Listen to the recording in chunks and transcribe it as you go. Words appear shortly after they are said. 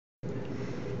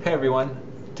Hey everyone,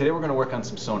 today we're going to work on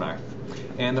some sonar.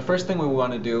 And the first thing we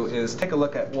want to do is take a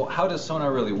look at, well, how does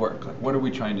sonar really work? Like, what are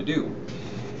we trying to do?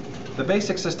 The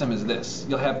basic system is this.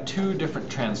 You'll have two different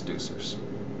transducers.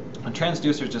 A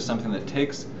transducer is just something that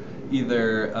takes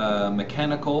either a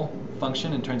mechanical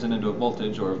function and turns it into a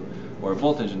voltage, or a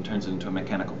voltage and turns it into a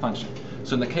mechanical function.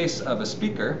 So in the case of a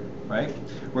speaker, right,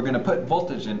 we're going to put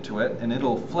voltage into it and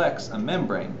it'll flex a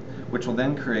membrane, which will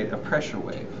then create a pressure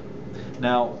wave.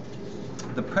 Now,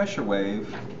 the pressure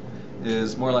wave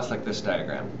is more or less like this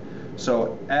diagram.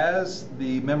 So as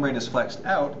the membrane is flexed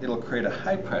out, it'll create a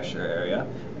high pressure area,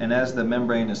 and as the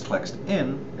membrane is flexed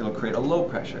in, it'll create a low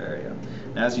pressure area.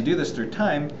 Now as you do this through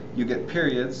time, you get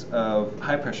periods of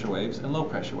high pressure waves and low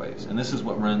pressure waves, and this is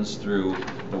what runs through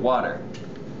the water.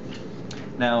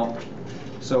 Now,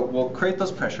 so we'll create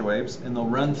those pressure waves and they'll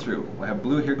run through. We'll have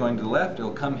blue here going to the left,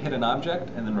 it'll come hit an object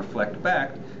and then reflect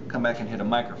back, come back and hit a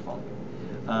microphone.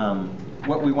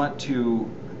 What we want to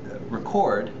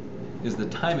record is the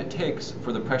time it takes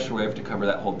for the pressure wave to cover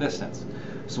that whole distance.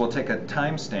 So we'll take a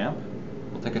time stamp,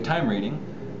 we'll take a time reading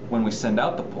when we send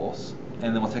out the pulse,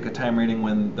 and then we'll take a time reading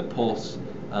when the pulse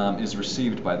is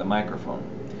received by the microphone.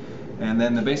 And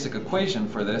then the basic equation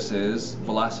for this is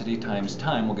velocity times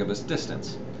time will give us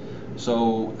distance.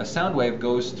 So a sound wave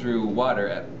goes through water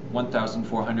at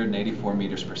 1,484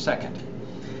 meters per second.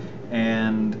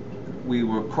 And we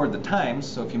record the times,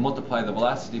 so if you multiply the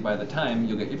velocity by the time,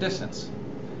 you'll get your distance.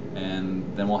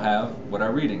 And then we'll have what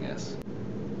our reading is.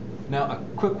 Now, a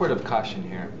quick word of caution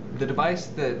here. The device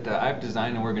that I've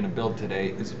designed and we're going to build today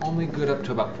is only good up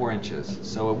to about 4 inches.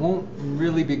 So it won't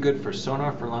really be good for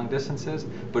sonar for long distances,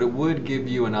 but it would give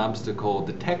you an obstacle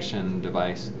detection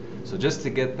device. So just to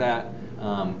get that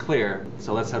clear,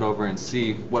 so let's head over and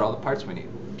see what all the parts we need.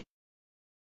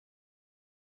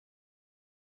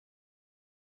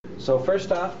 So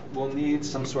first off, we'll need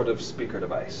some sort of speaker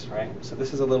device, right? So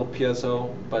this is a little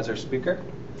piezo buzzer speaker.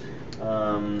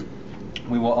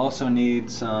 We will also need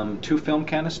two film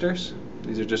canisters.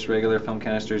 These are just regular film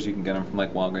canisters. You can get them from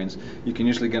like Walgreens. You can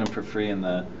usually get them for free in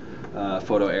the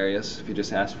photo areas if you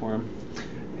just ask for them.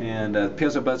 And a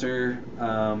piezo buzzer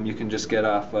you can just get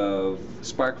off of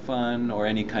SparkFun or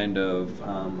any kind of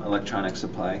electronic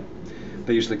supply.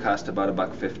 They usually cost about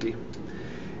 $1.50.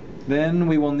 Then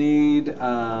we will need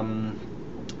a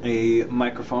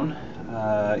microphone.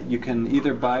 You can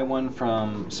either buy one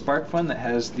from SparkFun that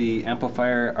has the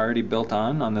amplifier already built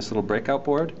on this little breakout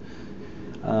board,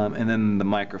 and then the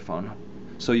microphone.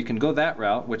 So you can go that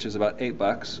route, which is about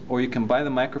 $8, or you can buy the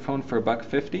microphone for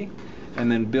 $1.50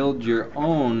 and then build your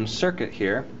own circuit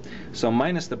here. So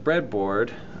minus the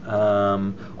breadboard,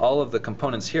 all of the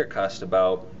components here cost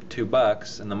about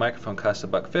 $2, and the microphone costs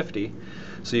 $1.50.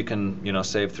 So you can,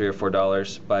 save $3 or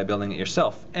 $4 by building it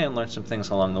yourself and learn some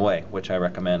things along the way, which I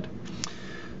recommend.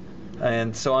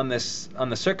 And so on the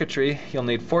circuitry, you'll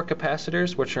need 4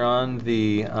 capacitors, which are on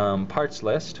the parts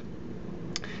list,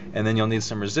 and then you'll need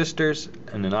some resistors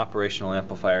and an operational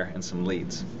amplifier and some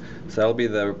leads. So that'll be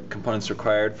the components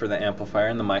required for the amplifier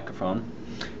and the microphone.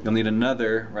 You'll need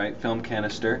another film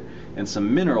canister and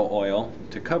some mineral oil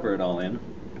to cover it all in.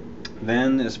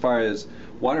 Then, as far as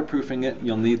waterproofing it,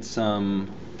 you'll need some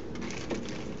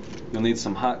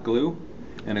hot glue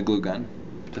and a glue gun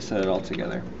to set it all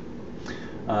together.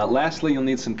 Lastly, you'll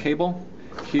need some cable.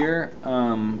 Here,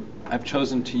 I've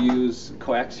chosen to use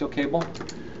coaxial cable.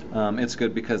 It's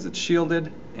good because it's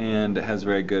shielded and it has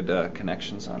very good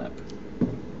connections on it.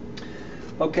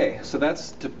 Okay, so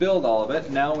that's to build all of it.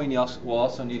 Now we'll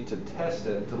also need to test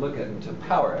it, to look at it, and to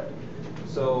power it.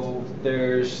 So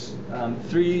there's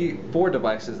 4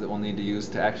 devices that we'll need to use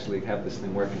to actually have this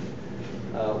thing working.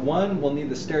 One, we'll need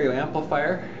the stereo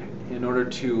amplifier in order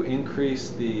to increase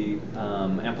the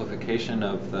amplification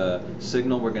of the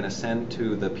signal we're going to send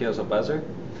to the piezo buzzer.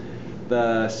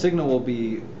 The signal will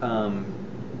be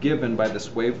given by this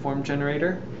waveform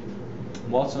generator.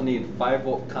 We'll also need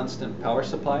 5-volt constant power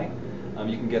supply.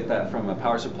 You can get that from a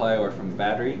power supply or from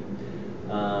battery.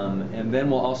 And then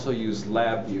we'll also use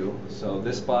LabView, so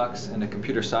this box and a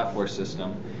computer software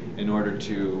system, in order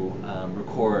to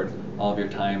record all of your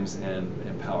times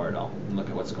and power it all and look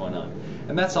at what's going on.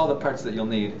 And that's all the parts that you'll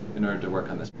need in order to work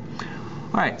on this.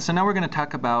 Alright, so now we're going to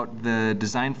talk about the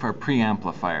design for a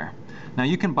preamplifier. Now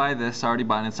you can buy this already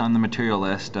bought, it's on the material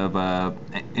list of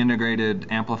an integrated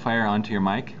amplifier onto your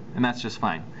mic, and that's just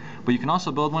fine. But you can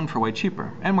also build one for way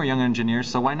cheaper, and we're young engineers,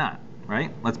 so why not,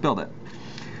 right? Let's build it.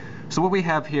 So what we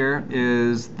have here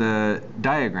is the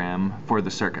diagram for the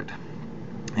circuit,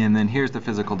 and then here's the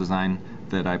physical design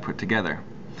that I put together.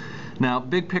 Now,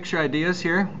 big picture ideas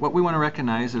here, what we want to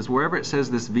recognize is wherever it says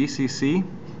this VCC,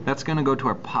 that's going to go to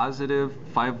our positive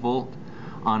 5-volt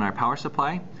on our power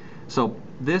supply. So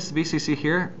this VCC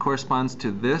here corresponds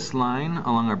to this line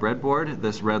along our breadboard,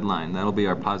 this red line. That'll be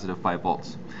our positive 5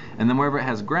 volts. And then wherever it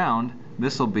has ground,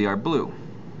 this will be our blue.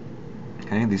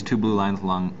 Okay, these two blue lines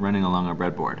running along our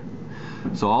breadboard.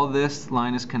 So all this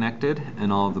line is connected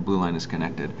and all of the blue line is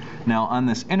connected. Now on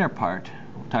this inner part,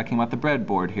 talking about the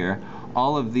breadboard here,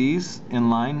 all of these in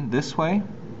line this way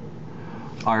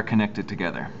are connected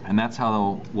together. And that's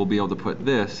how we'll be able to put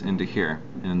this into here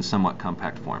in somewhat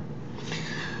compact form.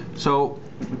 So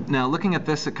now looking at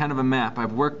this at kind of a map,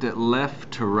 I've worked it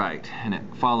left to right and it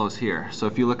follows here. So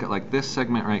if you look at like this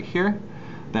segment right here,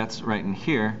 that's right in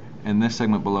here, and this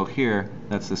segment below here,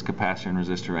 that's this capacitor and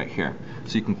resistor right here.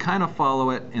 So you can kind of follow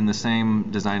it in the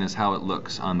same design as how it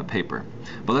looks on the paper.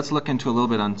 But let's look into a little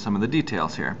bit on some of the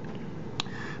details here.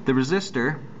 The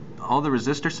resistor, all the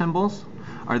resistor symbols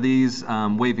are these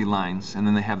wavy lines, and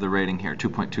then they have the rating here,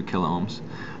 2.2 kilo ohms.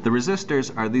 The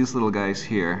resistors are these little guys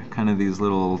here, kind of these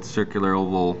little circular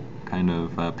oval kind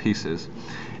of pieces.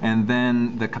 And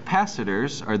then the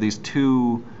capacitors are these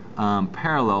two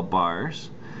parallel bars.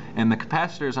 And the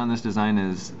capacitors on this design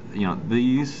is,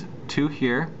 these two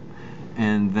here,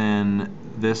 and then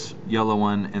this yellow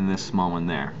one and this small one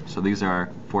there. So these are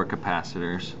 4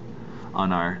 capacitors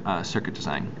on our circuit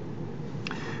design.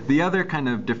 The other kind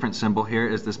of different symbol here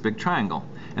is this big triangle,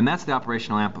 and that's the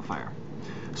operational amplifier.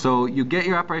 So you get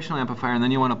your operational amplifier, and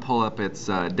then you want to pull up its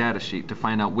data sheet to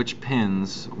find out which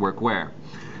pins work where.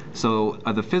 So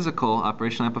the physical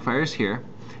operational amplifier is here,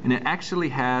 and it actually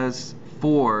has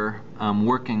 4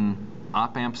 working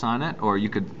op amps on it, or you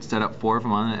could set up 4 of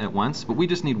them on it at once, but we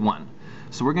just need 1.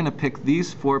 So we're going to pick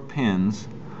these 4 pins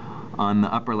on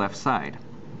the upper left side.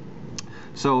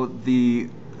 So the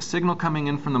signal coming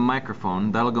in from the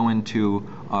microphone, that'll go into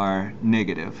our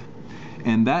negative.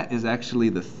 And that is actually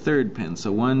the 3rd pin.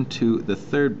 So 1, 2, the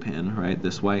 3rd pin, right,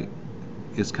 this white,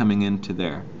 is coming into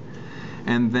there.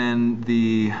 And then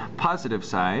the positive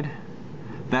side,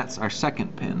 that's our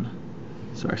 2nd pin.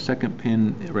 So our 2nd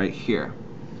pin right here.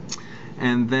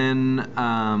 And then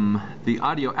the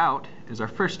audio out is our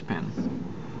 1st pin.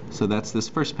 So that's this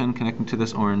 1st pin connecting to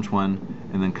this orange one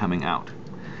and then coming out.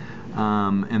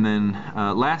 And then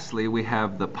lastly, we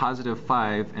have the positive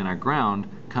 5 and our ground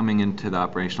coming into the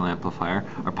operational amplifier.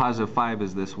 Our positive 5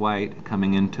 is this white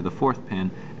coming into the 4th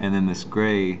pin, and then this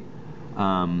gray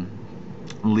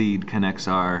lead connects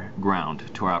our ground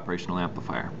to our operational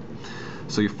amplifier.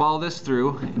 So you follow this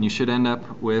through and you should end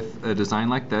up with a design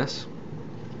like this.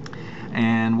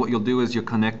 And what you'll do is you'll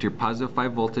connect your positive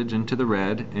 5 voltage into the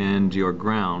red and your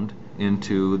ground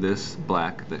into this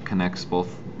black that connects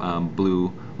both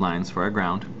blue lines for our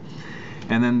ground.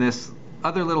 And then this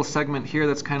other little segment here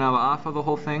that's kind of off of the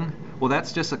whole thing, well,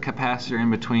 that's just a capacitor in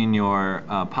between your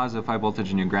positive 5 voltage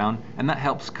and your ground, and that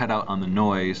helps cut out on the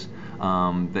noise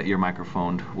that your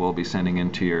microphone will be sending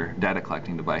into your data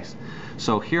collecting device.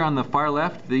 So here on the far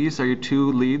left, these are your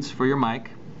 2 leads for your mic,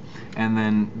 and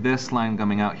then this line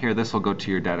coming out here, this will go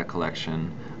to your data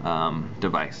collection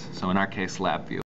device. So in our case, LabView.